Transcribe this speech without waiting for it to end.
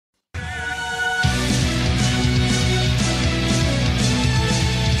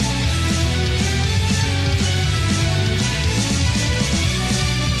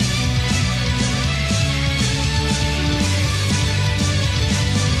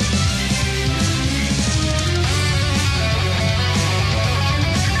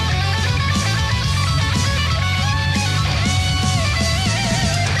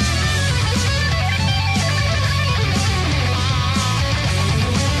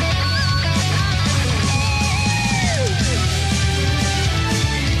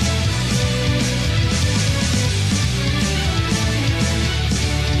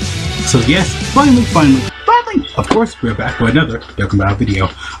So yes, finally, of course, we're back with another Dokkan Battle video.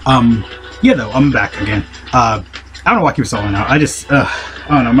 Yeah, though, I'm back again. I don't know why I keep stalling out. I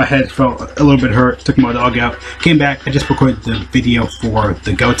don't know, my head felt a little bit hurt, took my dog out, came back, I just recorded the video for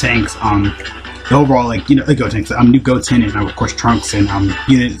the Gotenks, the overall, like, you know, the Gotenks, new Goten, and of course Trunks, and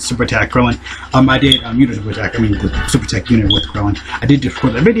unit Super Attack Krillin. I did unit Super Attack, the Super Attack unit with Krillin. I did just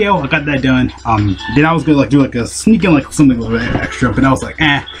record that video, I got that done. Then I was gonna do like a sneak in, like something a little bit extra, but I was like,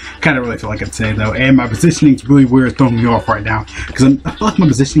 kind of really feel like I'd say though. And my positioning's really weird, throwing me off right now, because I feel like my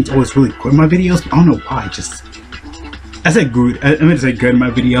positioning's always really good in my videos, but I don't know why. I said good. I meant to say good in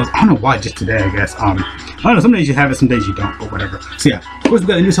my videos. I don't know why. Just today, I guess. I don't know. Some days you have it, some days you don't, but whatever. So yeah, of course we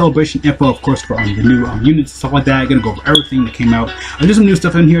got a new celebration info, of course, for the new units and stuff like that. I'm gonna go over everything that came out. There's some new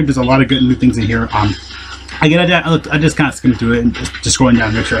stuff in here. There's a lot of good new things in here. I just kind of skimmed through it and just scrolling down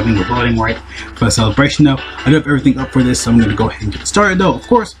to make sure everything was loading right for the celebration though. I do have everything up for this, so I'm going to go ahead and get started though, of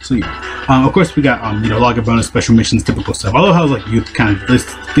course. So yeah, of course we got you know, logger bonus, special missions, typical stuff. I love how like youth kind of,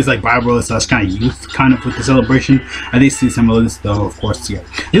 this is like Bible, so that's kind of youth kind of with the celebration. I did see some of this though, of course. Yeah,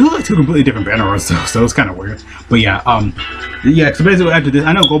 they look like two completely different banners though, so it's kind of weird. But yeah, yeah. So basically after this,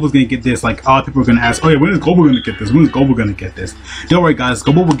 I know Global's going to get this. Like a lot of people are going to ask, oh yeah, when is Global going to get this? When is Global going to get this? Don't worry guys,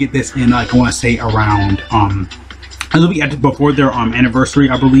 Global will get this in, like, I want to say around it'll be at before their anniversary,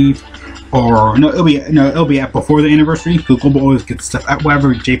 I believe, or no, it'll be at before the anniversary. So Global always gets stuff at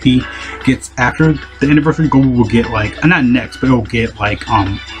whatever JP gets after the anniversary. Global will get like not next, but it'll get like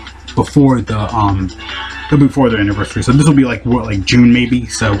before the anniversary. So this will be like what, like June maybe.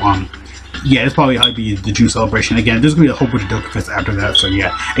 So yeah, it's probably how be the June celebration. Again, there's gonna be a whole bunch of Dokkan Fest after that. So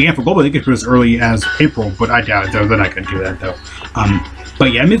yeah, again for Global they could do as early as April, but I doubt it though. They're not gonna do that though.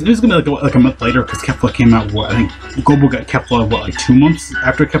 But yeah, I mean, it's gonna be like a month later because Kefla came out. What, I think Global got Kefla what, like 2 months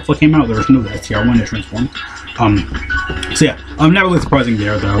after Kefla came out. There was no STR1 that transformed. So yeah, not really surprising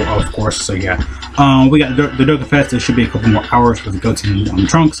there though, of course. So yeah, we got the Dokkan Fest. There should be a couple more hours for the Goten and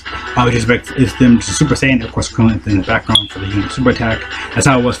Trunks. We just expect it's them to Super Saiyan. Of course, Krillin in the background for the unit Super Attack. That's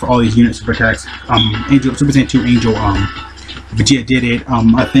how it was for all these unit Super Attacks. Angel Super Saiyan 2 Angel Vegeta did it.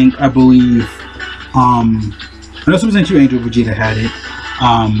 I believe I know Super Saiyan 2 Angel Vegeta had it.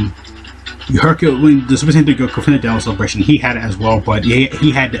 Hercule, when the Super Saiyan 3 Goku from the Dell celebration, he had it as well, but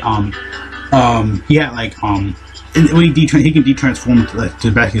he had like when he can de-transform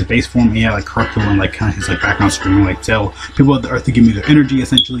to back his base form. He had like Hercule and like kind of his like background screen, like tell people of the Earth to give me their energy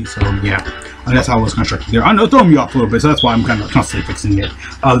essentially. So yeah, that's how it was constructed there. I know, throwing me off a little bit, so that's why I'm kind of constantly fixing it.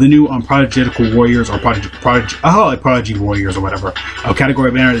 The new Prodigical Warriors or Prodigy Warriors or whatever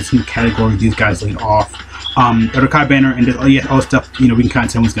category banner. This new category, these guys lead off. The Kai banner and all the stuff, you know, we can kind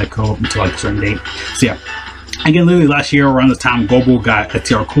of tell when's gonna go up until like a certain date. So yeah, again, literally last year around this time, Global got a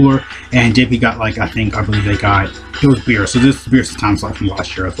TR cooler and JP got like I believe they got, it was beer. So this beer's the time slot from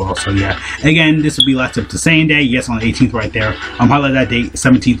last year as well. So yeah, again, this will be last up to Saiyan Day. Yes, on the 18th right there. Highlight that date,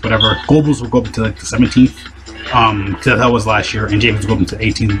 17th, whatever. Globals will go up until like the 17th. Because that was last year, and JP's going to the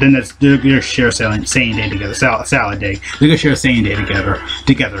 18th. Then they're gonna share Saiyan Day together, salad day. They're gonna share Saiyan Day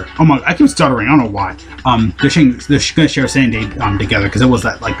together. Oh my! I keep stuttering. I don't know why. They're gonna share Saiyan Day together because it was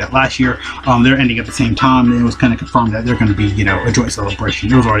that last year. They're ending at the same time, and it was kind of confirmed that they're gonna be, you know, a joint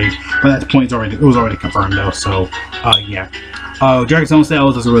celebration. It was already, by that point, it was already confirmed though. So yeah, Dragon's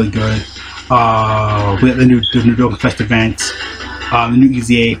Sales is really good. We got the new Dokkan Fest event. The new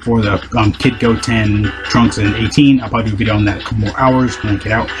EZA for the Kid Goten, Trunks, and 18. I'll probably do a video on that in a couple more hours when I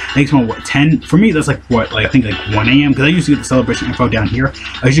get out. I think it's around what, 10? For me, that's like what, like I think like 1 a.m. because I usually get the celebration info down here.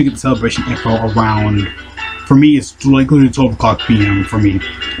 I usually get the celebration info around, for me, it's like literally 12 o'clock p.m. for me.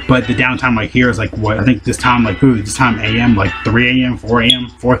 But the downtime like here is like what, I think this time a.m. like 3 a.m., 4 a.m.,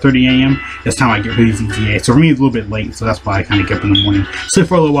 4:30 a.m. This time I get for these EZA. So for me, it's a little bit late, so that's why I kind of get up in the morning. Sleep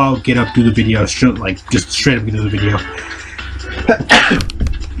for a little while, get up, do the video, just straight up do the video.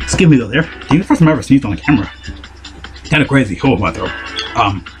 Excuse me though there. Dang, the first time I ever sneezed on the camera. Kind of crazy. Hold my throat.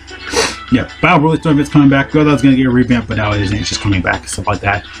 Yeah, Battle Roller Story event's coming back. I thought I was gonna get a revamp, but now it's just coming back and stuff like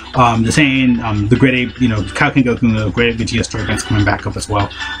that. The saying, the Great Ape, you know, Kaioken Goku, the Great Ape Vegeta story event's coming back up as well.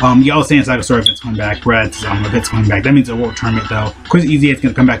 Y'all saying Saga story event's coming back. Brad's event's coming back. That means a World Tournament though. Of course, EZA is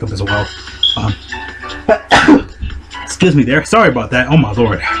gonna come back up as well. Excuse me there. Sorry about that. Oh my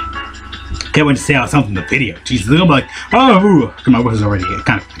lord. Can't wait to see how it sounds in the video. Jesus, they're gonna be like, oh, my voice is already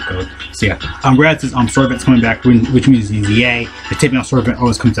kind of good. So yeah, Brad's story event's coming back, which means EZA. The taping on story event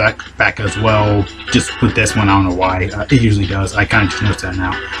always comes back as well. Just with this one, I don't know why. It usually does. I kind of just noticed that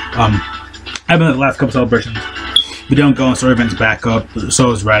now. I've been at the last couple celebrations. we don't go on story events back up, so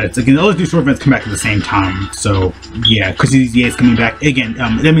is Raditz. Again, those two story events come back at the same time, so yeah, because EZA is coming back. Again,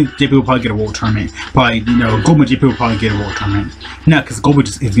 that means JP will probably get a world tournament. Probably, you know, GotenksJP will probably get a world tournament. No, because Goten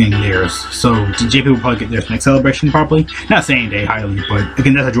just is getting theirs, so JP will probably get theirs next celebration, probably. Not saying they highly, but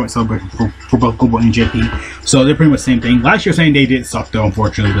again, that's a joint celebration for both Goten and JP, so they're pretty much the same thing. Last year, saying they did suck though,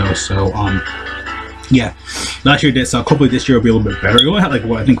 unfortunately though, so yeah, last year did suck. Hopefully this year will be a little bit better. We only had like,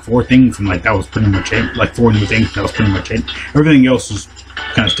 what, I think 4 things, and like that was pretty much it. Like 4 new things, that was pretty much it. Everything else was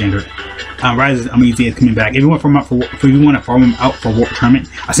kind of standard. Rise, EZA is coming back. If you want to farm him out for World Tournament,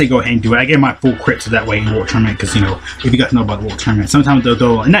 I say go ahead and do it. I get my full crit so that way in World Tournament, because you know, if you guys know about the World Tournament, sometimes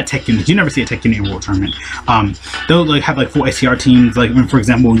they'll not tech units. You never see a tech unit in World Tournament. They'll like have like full SCR teams. Like for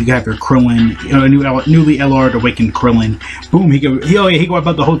example, you have your Krillin, you know, newly LR'd awakened Krillin. Boom, he can wipe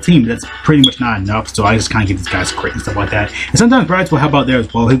out the whole team. That's pretty much not enough. So I just kind of give these guys crit and stuff like that. And sometimes Rise will help out there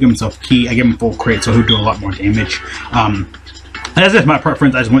as well. He'll give himself key. I give him full crit, so he'll do a lot more damage. That's just my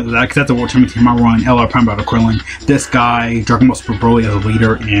preference. I just went with that because that's a World Tournament team I run. LR Prime Battle Krillin. This guy, DragonBall Super Broly as a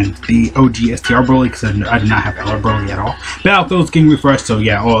leader, and the OG STR Broly because I did not have LR Broly at all. Battlefield's getting refreshed, so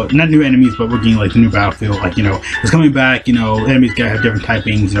yeah, not new enemies, but we're getting like the new battlefield. Like, you know, it's coming back. You know, enemies gotta have different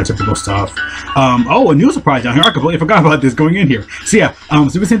typings. You know, typical stuff. Oh, a new surprise down here. I completely forgot about this going in here. So yeah,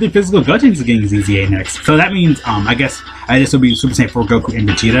 Super Saiyan 3 Physical Gotenks is getting EZA next. So that means I guess this will be Super Saiyan 4 Goku and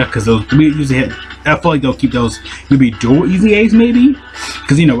Vegeta because those we usually hit. I feel like they'll keep those maybe dual EZAs maybe,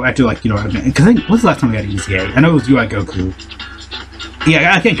 because you know after like, you know, because I think what's the last time we got an EZA? I know it was UI Goku.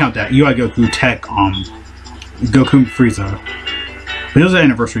 Yeah, I can't count that. UI Goku, Tech, Goku, Frieza. But those are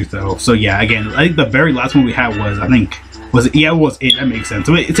anniversaries though. So yeah, again, I think the very last one we had was, I think, was it? Yeah, it was it. That makes sense.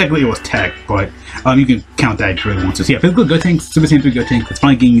 So technically it was Tech, but you can count that if you really want to. So yeah, Physical Gotenks, Super Saiyan 3 Gotenks, it's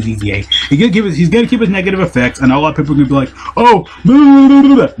finally getting his EZA. He's gonna keep his negative effects, and a lot of people are gonna be like, oh, blah, blah,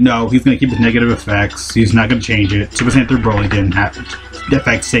 blah, blah. No, he's gonna keep his negative effects. He's not gonna change it. Super Saiyan 3 Broly didn't have the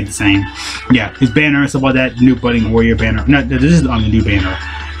effects stayed the same. Yeah, his banner and stuff like that, new Budding Warrior banner. No, this is on the new banner.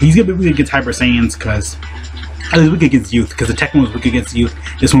 He's gonna be weak against Hyper Saiyans because. At least weak against youth, because the tech one was weak against youth.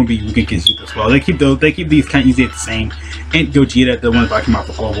 This one will be weak against youth as well. They keep these kind of easy at the same. And Gogeta, the one that came out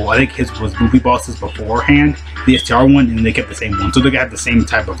for global, I think his was movie bosses beforehand, the STR one, and they kept the same one. So they got the same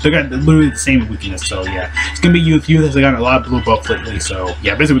type of, they got literally the same weakness. So yeah, it's gonna be youth. Youth has gotten a lot of blue buffs lately. So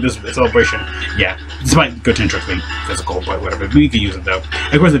yeah, basically with this celebration, yeah, despite Goten tricks being physical, but whatever, we can use it though.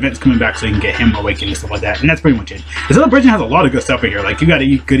 And of course, the event's coming back, so you can get him awakened and stuff like that. And that's pretty much it. The celebration has a lot of good stuff in here. Like you got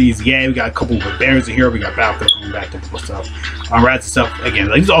a good EZA, we got a couple of banners in here, we got Battlefield coming back, typical stuff. Rats and stuff again.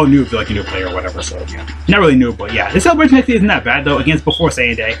 Like it's all new if you're like a new player or whatever. So yeah, not really new, but yeah, this celebration actually isn't that bad though. Against before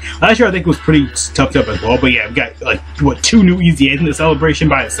Saiyan Day, last year I think it was pretty toughed up as well. But yeah, we got like what 2 new EZAs in the celebration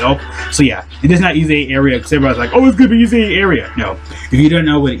by itself. So yeah, it is not EZA area because everybody's like, oh, it's gonna be EZA area. No, if you don't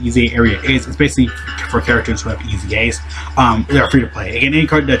know what an EZA area is, it's basically for characters who have EZAs. They're free to play. Again, any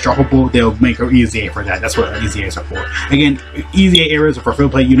card that's droppable, they'll make an EZA for that. That's what EZAs are for. Again, EZA areas are for free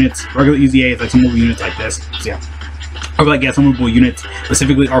to play units. Regular EZAs like some mobile units like this. So yeah. Or like, yeah, some mobile units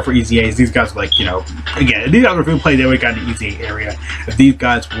specifically are for EZAs. These guys were like, you know, again, if these guys were free play, they would have got an EZA area. If these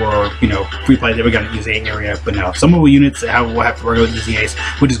guys were, you know, free play, they would have got an EZA area. But no, some mobile units will have regular EZAs,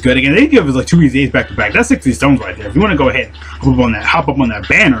 which is good. Again, they give us like 2 EZAs back to back. That's 60 stones right there. If you want to go ahead and hop up on that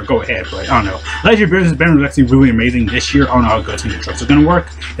banner, go ahead. But I don't know. Last year, Bears' banner was actually really amazing. This year, I don't know how Gotenks trucks are gonna work.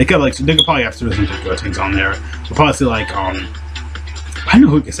 They could probably have citizens with Gotenks on there. We'll probably see like I don't know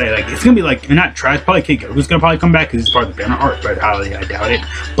who can say, like, it's gonna be like, not trash, probably Kid Goku's gonna probably come back because he's part of the banner art, but highly I doubt it.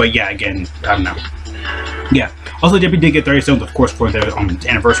 But yeah, again, I don't know. Yeah. Also, JP did get 30 stones, of course, for the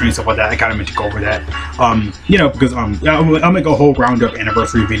anniversary and stuff like that. I kind of meant to go over that. You know, because I'll make a whole roundup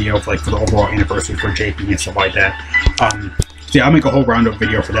anniversary video for the overall anniversary for JP and stuff like that. So yeah, I'll make a whole roundup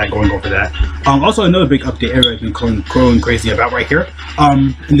video for that, going over that. Also, another big update everybody's been going crazy about right here.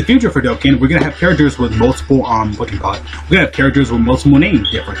 In the future for Dokkan, we're gonna have characters with multiple what do you call it? We're gonna have characters with multiple name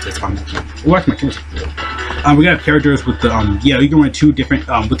differences on the team. Watch my camera. We're gonna have characters with the yeah, you can run 2 different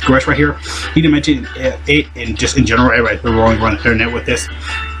with Goresh right here. He didn't mention it and just in general, everybody, we're only running the internet with this.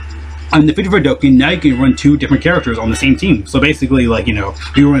 In the future for Dokkan, now you can run 2 different characters on the same team. So basically, like, you know,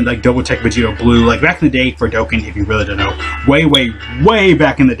 you run like double tech Vegeta Blue. Like back in the day for Dokkan, if you really don't know, way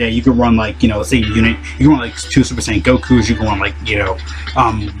back in the day, you could run like, you know, the same unit. You can run like 2 Super Saiyan Gokus. You can run like, you know,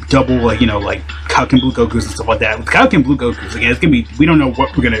 double, like, you know, like Kaioken Blue Gokus and stuff like that. With Kaioken Blue Gokus, again, it's gonna be, we don't know if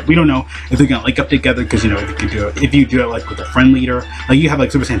they're gonna link up together, because, you know, they could do it, if you do it like with a friend leader, like you have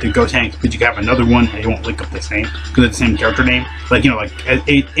like Super Saiyan 3 Gotenks, but you can have another one and you won't link up the same, because it's the same character name. Like, you know, like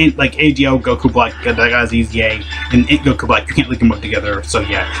AGL, Goku Black, that guy's EZA, and Goku Black, you can't link them up together. So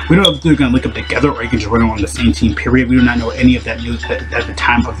yeah, we don't know if they're gonna link up together, or you can just run them on the same team, period. We do not know any of that news at the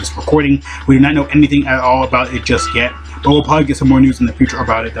time of this recording. We do not know anything at all about it just yet, but we'll probably get some more news in the future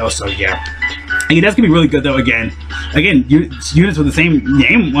about it though. So yeah, again, that's gonna be really good though. Again, units with the same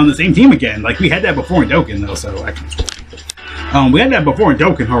name on the same team again. Like we had that before in Dokkan though. So we had that before in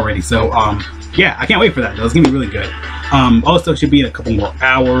Dokkan already. So yeah, I can't wait for that though. It's gonna be really good. Also should be in a couple more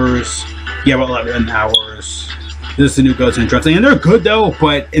hours. Yeah, about 11 hours. This is the new Goten and Trunks, and they're good though.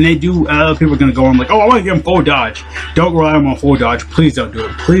 But they do. People are gonna go on like, oh, I want to give them full dodge. Don't rely on full dodge. Please don't do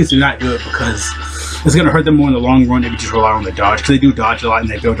it. Please do not do it, because it's gonna hurt them more in the long run if you just rely on the dodge. Because they do dodge a lot and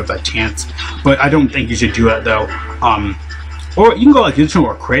they build up that chance. But I don't think you should do that though. Or you can go like additional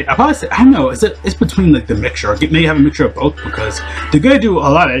or crit. I probably say, I don't know. It's between like the mixture. Maybe have a mixture of both, because they're gonna do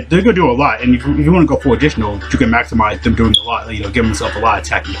a lot. And if you want to go for additional, you can maximize them doing a lot. You know, give themselves a lot of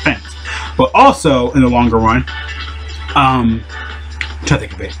attack and defense. But also in the longer run, I'm trying to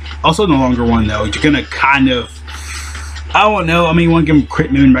think of it. Also in the longer run though, you're gonna kind of, I don't know. I mean, you want to give them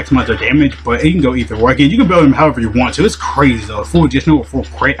crit, maybe maximize their damage, but you can go either way. Again, you can build them however you want to. It's crazy though. Full additional or full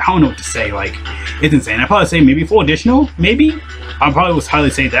crit. I don't know what to say. Like, it's insane. I'd probably say maybe full additional. Maybe. I probably would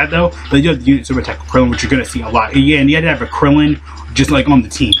highly say that though. But you have the unit super attack Krillin, which you're gonna see a lot. Yeah, and you had to have a Krillin just like on the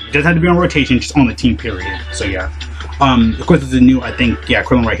team. It doesn't have to be on rotation, just on the team. Period. So yeah. Of course, it's a new, I think, yeah,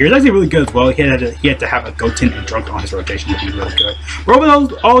 Krillin right here. It's actually really good as well. He had to have a Goten and Drunk on his rotation to be really good. But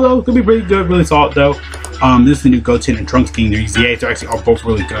overall, all those could be pretty good, really solid though. This is the new Goten and Trunks team. Their EZAs, they're actually all both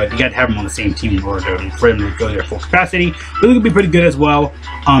really good. You got to have them on the same team in order for them to go to their full capacity. But they could be pretty good as well.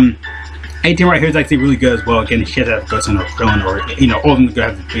 18 right here is actually really good as well. Again, she has to have Goten or Krillin, or, you know, all of them could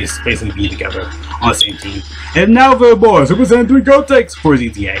have to basically be together on the same team. And now for the boys, Super Saiyan 3 Gotenks for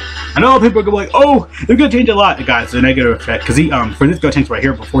his EZA. I know people are going to be like, oh, they're going to change a lot, guys, the negative effect. Because for this Gotenks right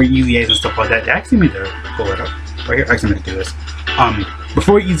here, before EZAs and stuff like that, they actually need to pull it up. Right here, actually need to do this.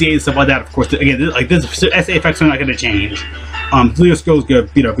 Before EZAs and stuff like that, of course, again, like this SA effects are not going to change. Leo skills gonna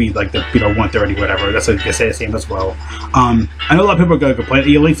be like the 130 whatever. That's gonna say the same as well. I know a lot of people are gonna complain.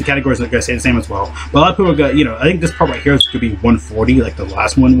 At least the categories are gonna say the same as well. But a lot of people are gonna, I think this part right here is gonna be 140, like the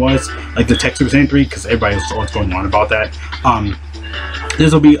last one was, like the Tech Super Saiyan 3, because everybody was always going on about that.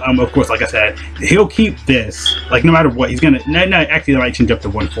 This will be, of course, like I said, he'll keep this, like, no matter what. He's gonna, actually, they might change up to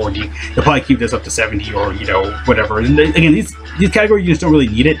 140. He'll probably keep this up to 70 or, whatever. And again, these categories, you just don't really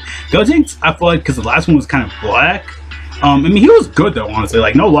need it. Gotenks, I feel like, because the last one was kind of black. I mean, he was good though, honestly.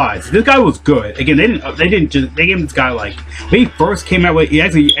 Like, no lies, this guy was good. Again, they gave this guy, like, when he first came out with, he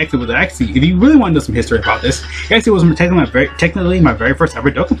actually was if you really want to know some history about this, he actually was technically my very first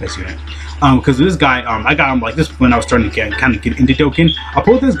ever Dokkan Face unit. Because this guy, I got him like this when I was starting to kind of get into Dokkan. I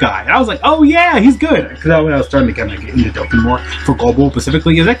pulled this guy, and I was like, oh yeah, he's good. Because when I was starting to kind of get into Dokkan more, for Global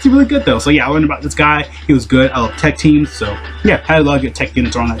specifically, he was actually really good though. So yeah, I learned about this guy. He was good. I love tech teams, so yeah, had a lot of good tech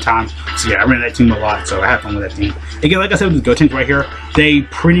units around that time. So yeah, I ran that team a lot, so I had fun with that team. Again, like I said with the Gotenks right here, they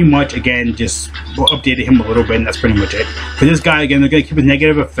pretty much, again, just updated him a little bit, and that's pretty much it. For this guy, again, they're going to keep his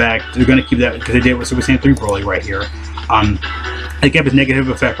negative effect. They're going to keep that, because they did it with Super Saiyan 3 Broly right here. They kept his negative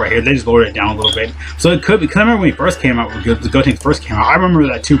effect right here. They just lowered it down a little bit. So it could be, because I remember when he first came out, when the Gotenks first came out, I remember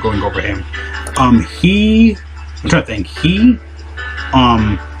that too, going over him. I'm trying to think,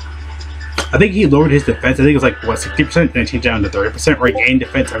 I think he lowered his defense. I think it was like, what, 60%? Then changed down to 30%, or he gained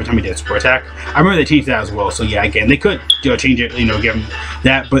defense every time he did a super attack. I remember they changed that as well. So yeah, again, they could change it, give him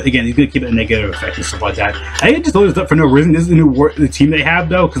that. But again, he's going to keep a negative effect and stuff like that. I think it just loaded this up for no reason. This is the team they have,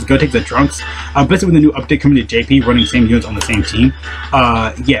 though, because Gotenks and Trunks. Basically, with the new update coming to JP, running same units on the same team.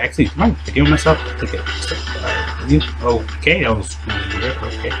 Yeah, actually, am I video myself? Okay, that was really weird.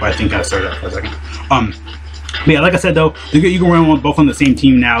 Okay, but I think I started that for a second. But yeah, like I said though, you can run both on the same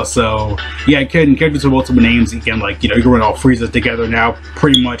team now, so yeah, characters with multiple names, you can you can run all Friezas together now,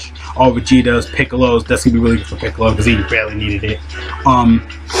 pretty much, all Vegetas, Piccolos. That's gonna be really good for Piccolo, because he barely needed it.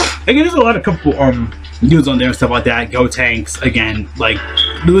 Again, there's a lot of couple dudes on there and stuff like that. Gotenks, again, like,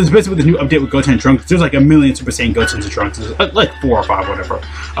 it was basically with the new update with Goten and Trunks. There's like a million Super Saiyan Gotens and Trunks. There's like 4 or 5, whatever.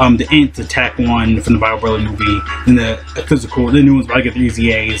 The Ant Attack one from the Bio Broly movie, and the new ones, but I get the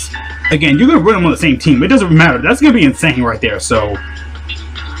EZAs. Again, you're gonna run them on the same team. It doesn't matter. That's gonna be insane right there. So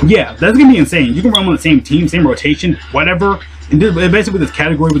yeah, that's gonna be insane. You can run them on the same team, same rotation, whatever. And basically, with this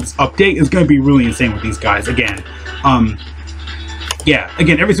category, with this update, is gonna be really insane with these guys. Again, yeah,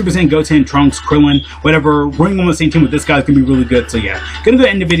 again, every Super Saiyan, Goten, Trunks, Krillin, whatever, running on the same team with this guy is going to be really good. So yeah, gonna go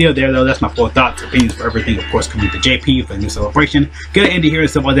end the video there though. That's my full thoughts, opinions for everything, of course, coming to JP for the new celebration. Gonna end it here and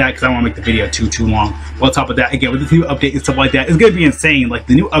stuff like that because I don't want to make the video too long. Well, on top of that, again, with this new update and stuff like that, it's going to be insane. Like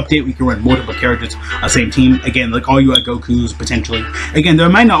the new update, we can run multiple characters on the same team. Again, like all you Gokus potentially. Again, they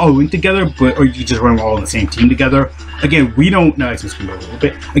might not all link together, but or you can just run them all on the same team together. Again, we don't know. Let's go a little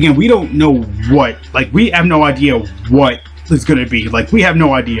bit. Again, we don't know what. Like we have no idea what it's gonna be. Like we have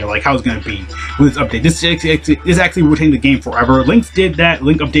no idea like how it's gonna be with this update. This actually will take the game forever. Links did that.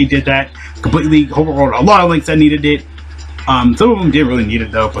 Link update did that completely. Overall, a lot of links that needed it. Some of them didn't really need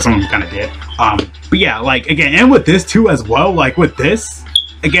it though, but some of them kind of did. But yeah, like again, and with this too as well. Like with this,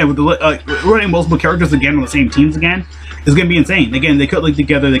 again, with the running multiple characters again on the same teams again, it's gonna be insane. Again, they could link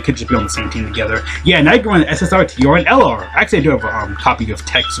together. They could just be on the same team together. Yeah, now you can run SSR, TR, and LR. Actually, I do have a copy of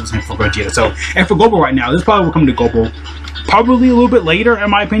text for Vegeta. So, and for Global right now, this probably will come to Global probably a little bit later, in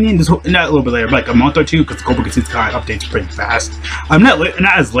my opinion. Not a little bit later, but like a month or two, because Global gets its kind of updates pretty fast. Not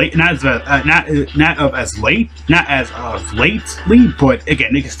as lately, but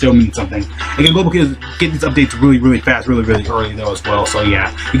again, it can still mean something. Again, Global can get these updates really fast, really early though as well. So yeah,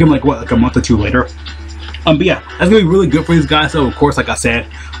 you can like what, like a month or two later. But yeah, that's gonna be really good for these guys. So of course, like I said,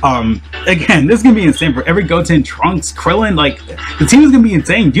 again, this is gonna be insane for every Goten, Trunks, Krillin. Like the team is gonna be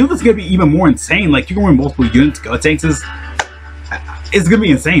insane. Dude, this is gonna be even more insane. Like you can win multiple units. Gotenks it's gonna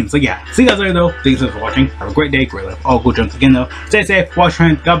be insane. So yeah, see you guys later though. Thanks for watching. Have a great day. Great life. All good jumps again though. Stay safe. Watch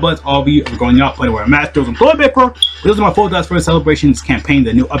trend. God bless all of you. I'm going out. Playing wear a mask. Those employed paper. Those are my full thoughts for the celebrations campaign.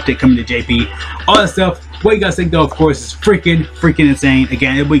 The new update coming to JP. All that stuff. What you guys think though, of course, is freaking insane.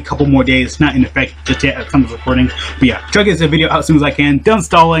 Again, it'll be a couple more days. It's not in effect just yet at the time of recording. But yeah, try to get this video out as soon as I can. Done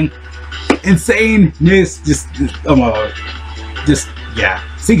stalling. Insaneness. Just yeah.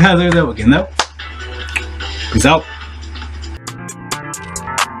 See you guys later though. Again though. Peace out.